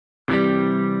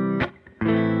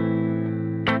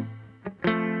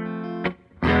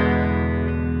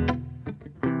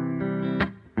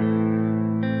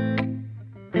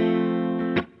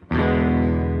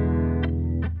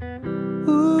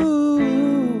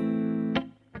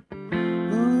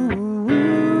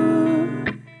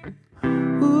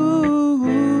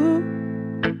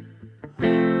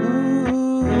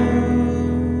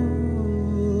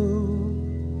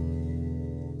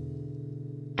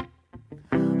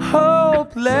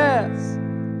helpless,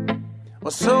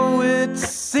 or so it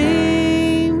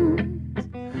seems.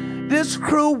 This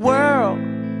cruel world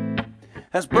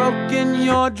has broken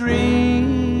your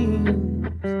dreams.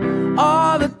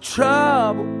 All the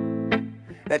trouble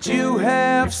that you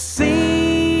have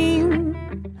seen,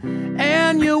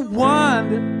 and you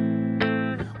wonder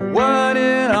what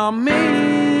it all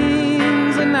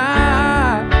means. And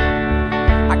I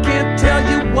can't tell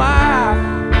you why,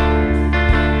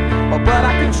 but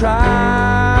I can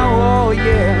try, oh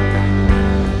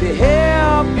yeah, to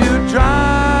help you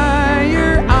dry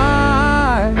your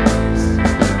eyes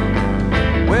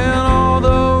when all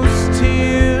those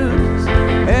tears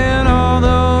and all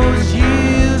those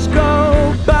years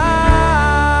go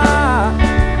by.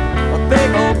 Well, they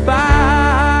go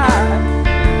by.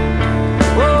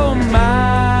 Oh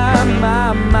my,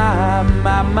 my, my,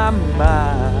 my, my,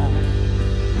 my.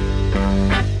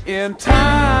 In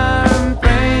time,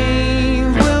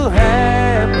 things will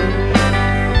happen.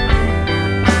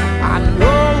 I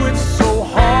know it's so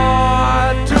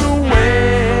hard to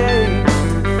wait,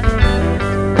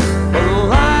 but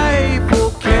life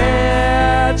will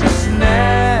catch us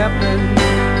napping,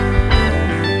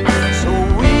 so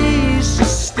we should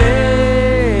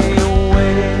stay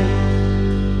away.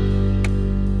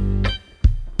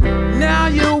 Now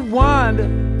you wonder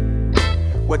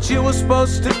what you were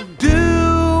supposed to do.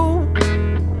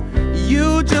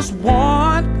 You just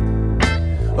want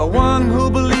the one who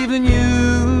believed in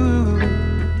you.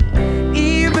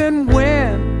 Even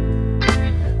when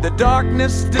the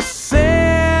darkness descends,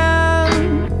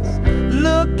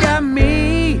 look at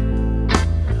me.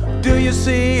 Do you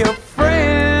see a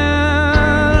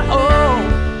friend? Oh,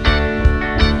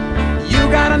 you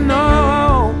gotta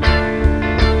know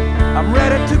I'm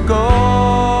ready to go.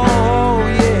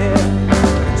 Yeah,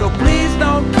 so please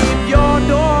don't keep your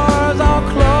doors all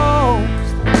closed.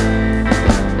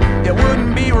 It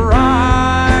wouldn't be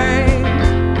right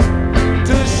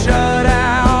to shut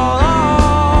out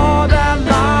all that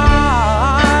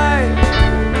light.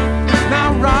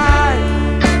 Not right.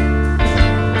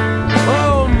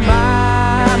 Oh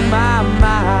my, my,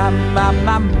 my, my,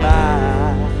 my, my.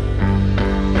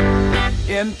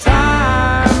 In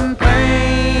time,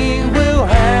 things will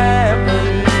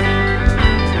happen.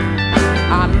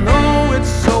 I know it's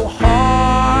so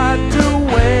hard to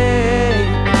wait,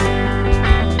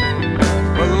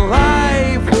 but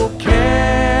life will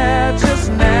catch us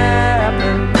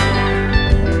napping,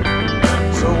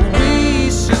 so we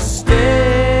should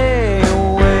stay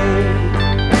away.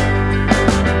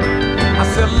 I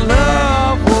said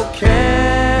love will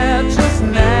catch us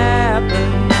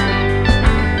napping,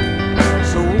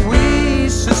 so we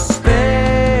should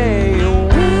stay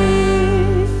away.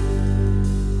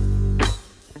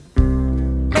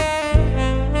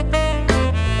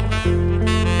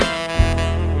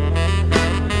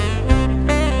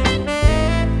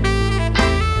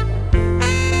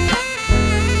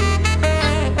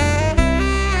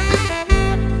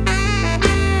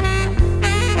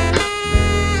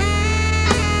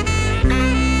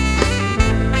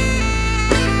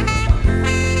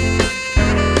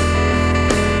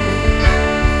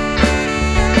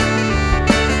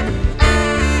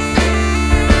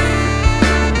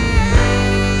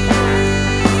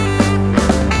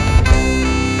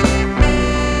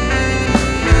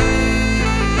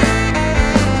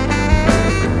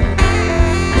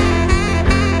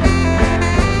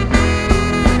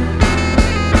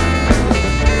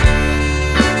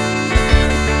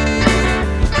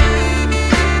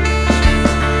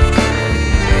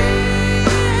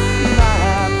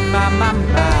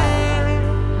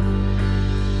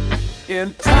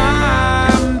 In time.